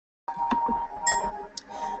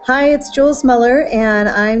Hi, it's Jules Muller, and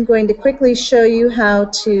I'm going to quickly show you how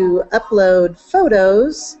to upload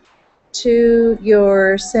photos to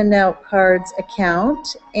your SendOutCards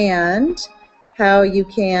account and how you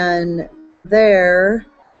can there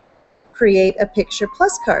create a Picture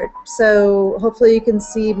Plus card. So hopefully you can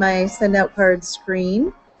see my SendOutCards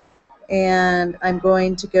screen, and I'm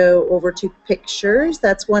going to go over to Pictures.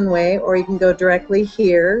 That's one way, or you can go directly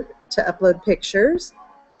here to upload pictures.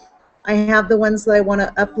 I have the ones that I want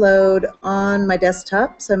to upload on my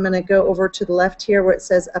desktop, so I'm going to go over to the left here where it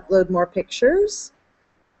says upload more pictures,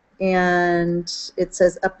 and it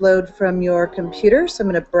says upload from your computer, so I'm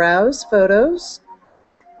going to browse photos.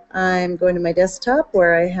 I'm going to my desktop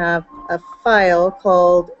where I have a file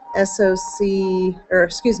called upload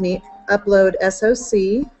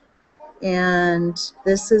SOC, and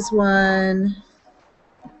this is one,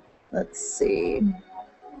 let's see,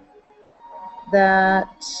 that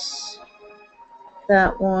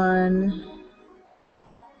one,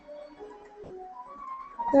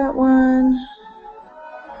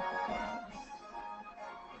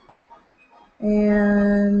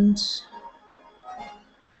 and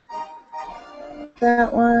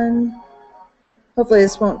that one. Hopefully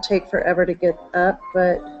this won't take forever to get up,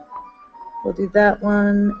 but we'll do that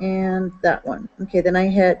one and that one. Okay, then I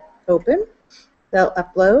hit open. They'll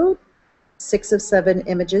upload 6 of 7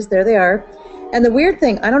 images. There they are. And the weird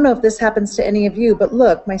thing, I don't know if this happens to any of you, but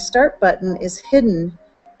look, my start button is hidden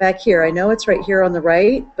back here. I know it's right here on the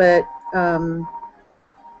right, but I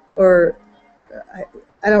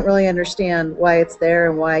don't really understand why it's there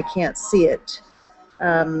and why I can't see it.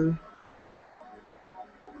 And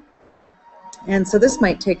so this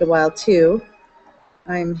might take a while too.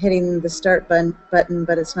 I'm hitting the start button,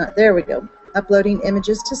 but it's not. There we go. Uploading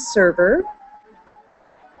images to server.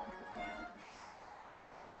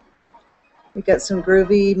 We've got some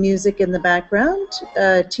groovy music in the background.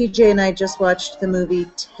 TJ and I just watched the movie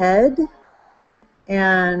Ted,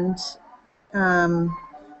 and I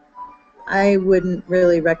wouldn't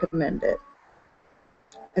really recommend it.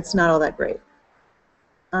 It's not all that great.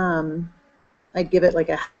 I'd give it like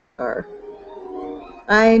a star.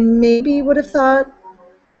 I maybe would have thought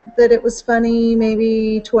that it was funny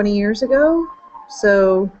maybe 20 years ago,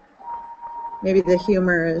 so maybe the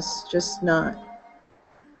humor is just not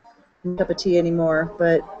a cup of tea anymore,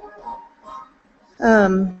 but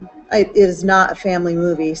it is not a family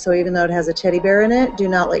movie, so even though it has a teddy bear in it, do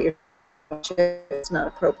not let your watch it. It's not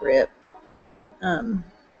appropriate.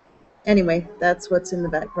 Anyway, that's what's in the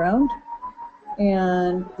background,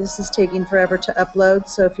 and this is taking forever to upload,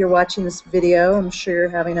 so if you're watching this video, I'm sure you're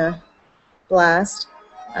having a blast.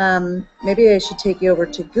 Maybe I should take you over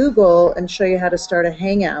to Google and show you how to start a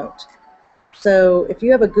Hangout. So if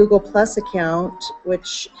you have a Google Plus account,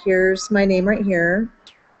 which here's my name right here,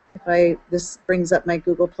 this brings up my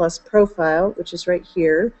Google Plus profile, which is right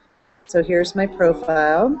here. So here's my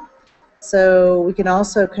profile. So we can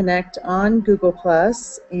also connect on Google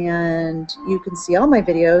Plus, and you can see all my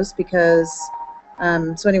videos because,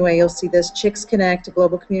 so anyway, you'll see this, Chicks Connect, a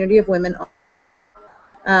global community of women.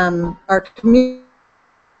 Our community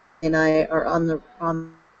and I are on the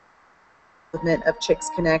movement of Chicks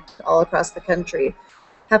Connect all across the country.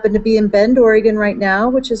 Happen to be in Bend, Oregon right now,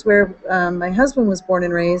 which is where my husband was born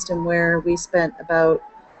and raised, and where we spent about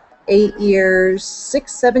 8 years,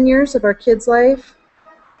 6, 7 years of our kids' life.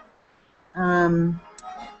 But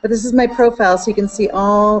this is my profile, so you can see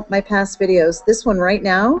all my past videos. This one right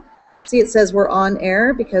now, see it says we're on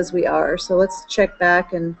air because we are. So let's check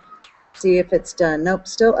back and see if it's done. Nope,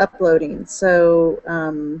 still uploading. So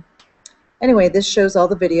anyway, this shows all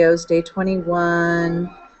the videos, day 21,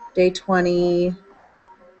 day 20,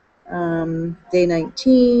 day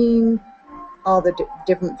 19, all the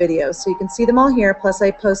different videos. So you can see them all here, plus I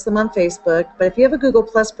post them on Facebook. But if you have a Google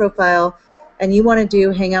Plus profile and you want to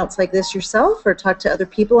do Hangouts like this yourself, or talk to other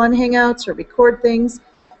people on Hangouts, or record things,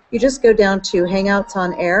 you just go down to Hangouts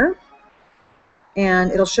on Air,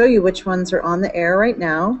 and it'll show you which ones are on the air right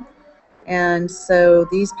now. And so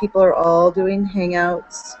these people are all doing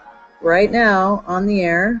Hangouts right now on the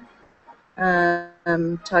air,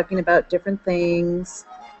 talking about different things: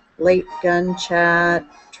 late gun chat,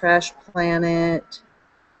 trash planet,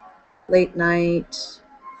 late night,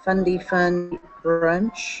 fundy fun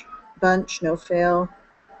bunch, no fail.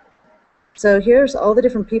 So here's all the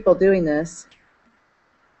different people doing this.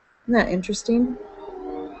 Isn't that interesting?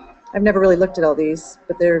 I've never really looked at all these,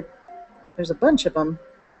 but there's a bunch of them.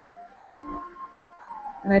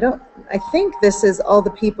 And I think this is all the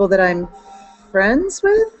people that I'm friends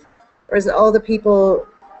with, or is it all the people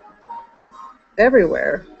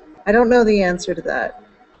everywhere? I don't know the answer to that.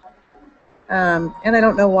 And I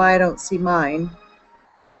don't know why I don't see mine.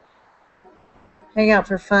 hang out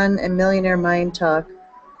for fun and millionaire mind talk.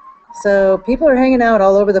 So people are hanging out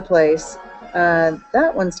all over the place.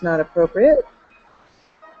 That one's not appropriate.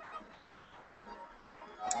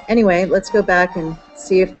 Anyway, let's go back and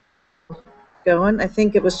see if going. I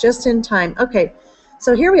think it was just in time. Okay,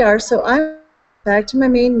 so here we are. So I'm back to my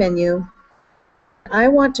main menu. I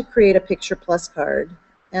want to create a Picture Plus card.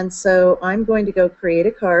 And so I'm going to go create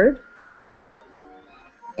a card.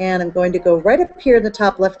 And I'm going to go right up here in the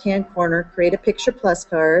top left-hand corner, create a Picture Plus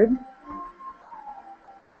card.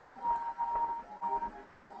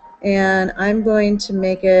 And I'm going to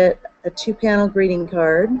make it a 2-panel greeting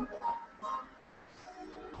card.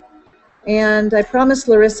 And I promised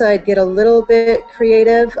Larissa I'd get a little bit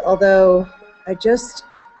creative, although I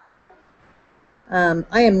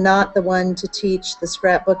am not the one to teach the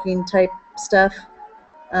scrapbooking type stuff.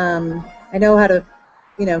 I know how to,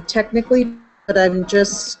 technically, but I'm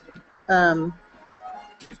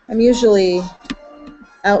usually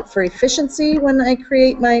out for efficiency when I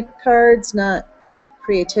create my cards, not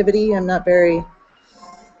creativity. I'm not very,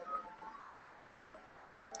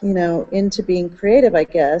 into being creative, I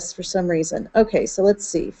guess, for some reason. Okay, so let's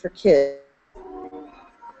see, for kids.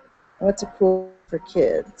 What's a cool for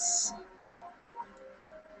kids?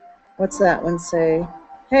 What's that one say?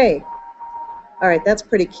 Hey. All right, that's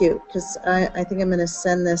pretty cute, because I think I'm going to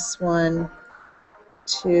send this one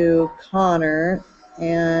to Connor,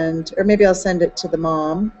 or maybe I'll send it to the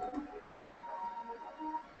mom,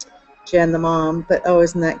 Jen the mom, but oh,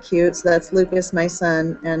 isn't that cute? So that's Lucas, my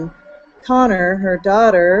son, and Connor, her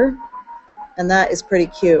daughter, and that is pretty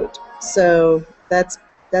cute. So that's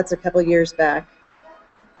a couple years back.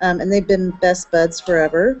 And they've been best buds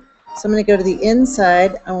forever. So I'm going to go to the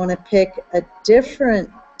inside. I want to pick a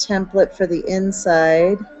different template for the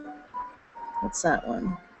inside. What's that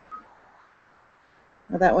one?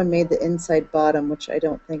 Well, that one made the inside bottom, which I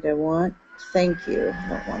don't think I want. Thank you. I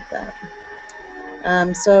don't want that.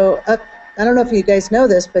 So up, I don't know if you guys know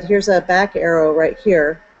this, but here's a back arrow right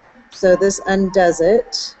here. So this undoes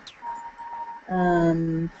it.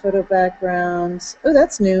 Photo backgrounds. Oh,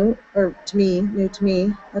 that's new, or to me, new to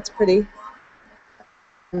me. That's pretty.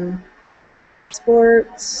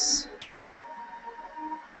 Sports.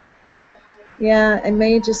 Yeah, I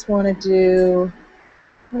may just want to do,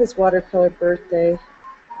 what is watercolor birthday?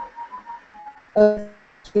 Oh,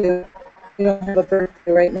 cute. We don't have a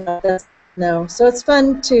birthday right now. No. So it's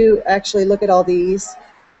fun to actually look at all these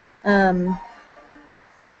so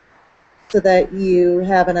that you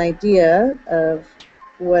have an idea of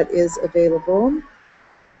what is available.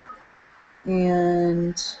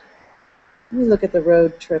 And let me look at the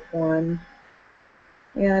road trip one.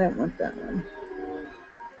 Yeah, I don't want that one.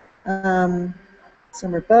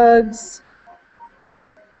 Summer bugs.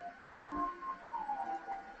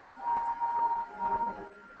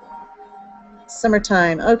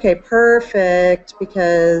 Summertime. Okay, perfect,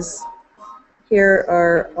 because here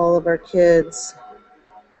are all of our kids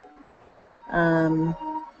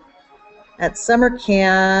at summer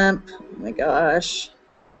camp. Oh my gosh.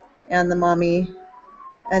 And the mommy.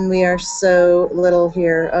 And we are so little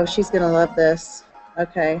here. Oh, she's going to love this.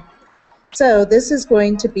 Okay. So this is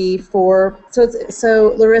going to be for,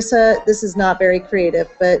 so Larissa, this is not very creative,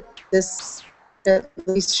 but this at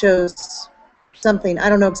least shows something. I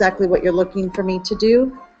don't know exactly what you're looking for me to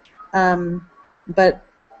do, but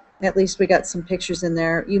at least we got some pictures in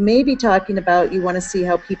there. You may be talking about you want to see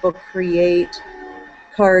how people create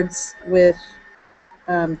cards with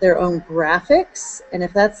their own graphics, and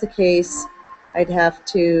if that's the case, I'd have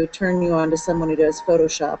to turn you on to someone who does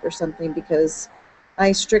Photoshop or something, because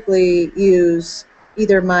I strictly use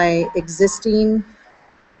either my existing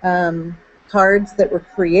cards that were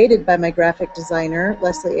created by my graphic designer,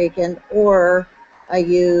 Leslie Aiken, or I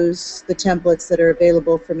use the templates that are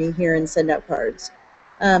available for me here in SendOutCards.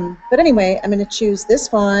 But anyway, I'm going to choose this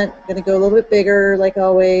font. I'm going to go a little bit bigger, like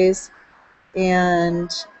always, and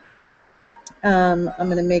I'm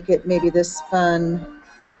going to make it maybe this fun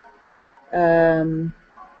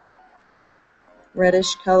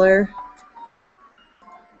reddish color.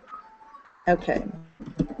 Okay.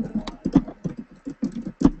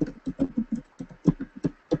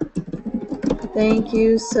 Thank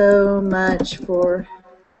you so much for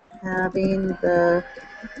having the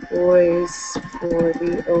boys for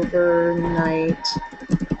the overnight.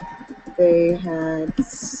 They had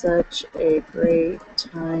such a great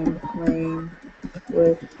time playing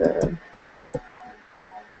with the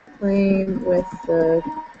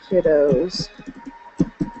kiddos.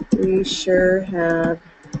 We sure have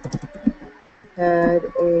had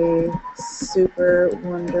a super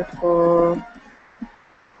wonderful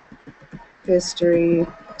history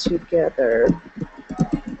together.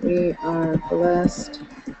 We are blessed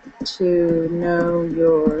to know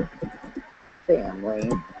your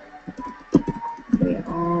family. We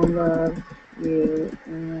all love you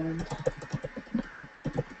and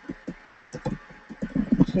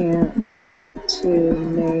can't to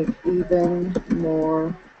make even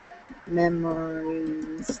more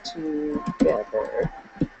memories together.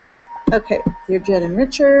 Okay, dear Jen and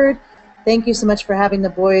Richard, thank you so much for having the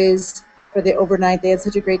boys for the overnight. They had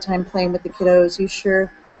such a great time playing with the kiddos.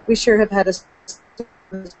 We sure have had a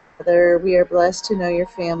together. We are blessed to know your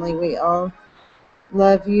family. We all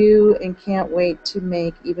love you and can't wait to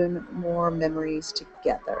make even more memories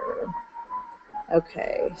together.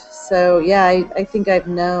 Okay, so yeah, I think I've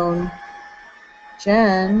known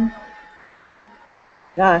Jen.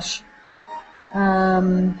 Gosh, how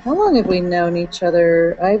long have we known each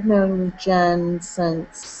other? I've known Jen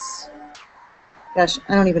since, gosh,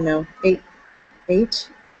 I don't even know,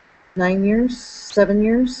 9 years, 7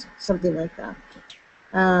 years, something like that.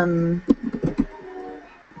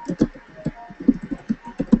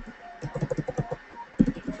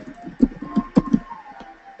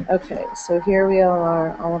 Okay, so here we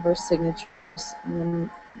are, all of our signatures. I'm going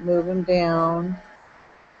to move them down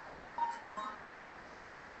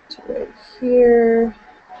to right here.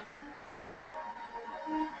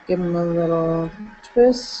 Give them a little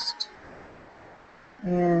twist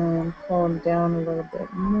and pull them down a little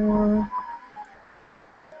bit more.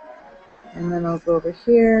 And then I'll go over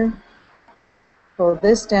here, pull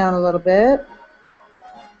this down a little bit.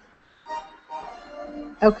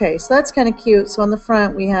 Okay, so that's kind of cute. So on the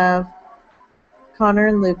front we have Connor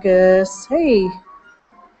and Lucas. Hey,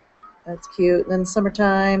 that's cute. Then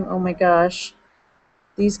summertime, oh my gosh.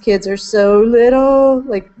 These kids are so little.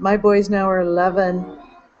 Like my boys now are 11.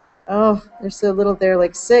 Oh, they're so little. They're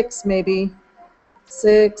like 6 maybe.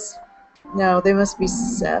 6. No, they must be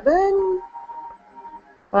 7,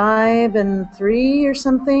 5, and 3 or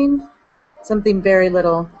something. Something very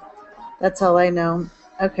little. That's all I know.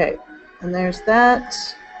 Okay, and there's that.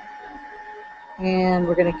 And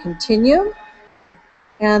we're going to continue.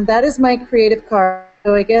 And that is my creative card.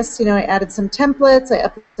 So I guess, you know, I added some templates, I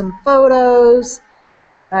uploaded some photos,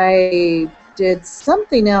 I did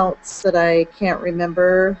something else that I can't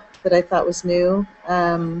remember that I thought was new.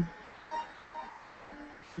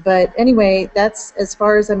 But anyway, that's as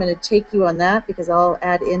far as I'm going to take you on that, because I'll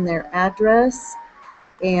add in their address.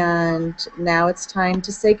 And now it's time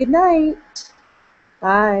to say goodnight.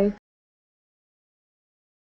 Bye.